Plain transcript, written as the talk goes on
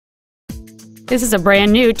This is a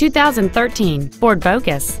brand new 2013 Ford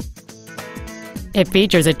Focus. It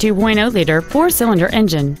features a 2.0-liter four-cylinder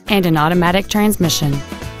engine and an automatic transmission.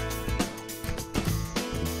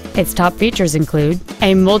 Its top features include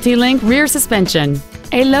a multi-link rear suspension,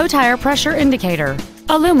 a low tire pressure indicator,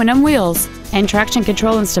 aluminum wheels, and traction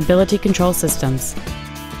control and stability control systems.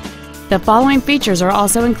 The following features are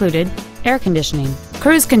also included: air conditioning,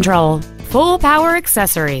 cruise control, full power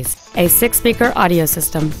accessories, a 6-speaker audio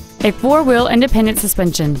system, a 4-wheel independent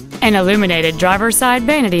suspension, an illuminated driver's side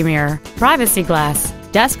vanity mirror, privacy glass,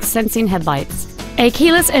 dusk sensing headlights, a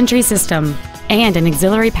keyless entry system, and an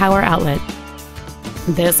auxiliary power outlet.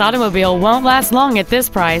 This automobile won't last long at this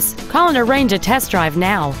price. Call and arrange a test drive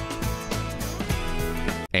now.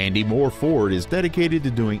 Andy Mohr Ford is dedicated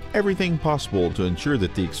to doing everything possible to ensure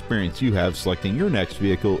that the experience you have selecting your next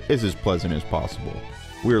vehicle is as pleasant as possible.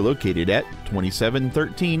 We are located at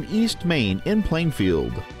 2713 East Main in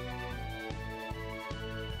Plainfield.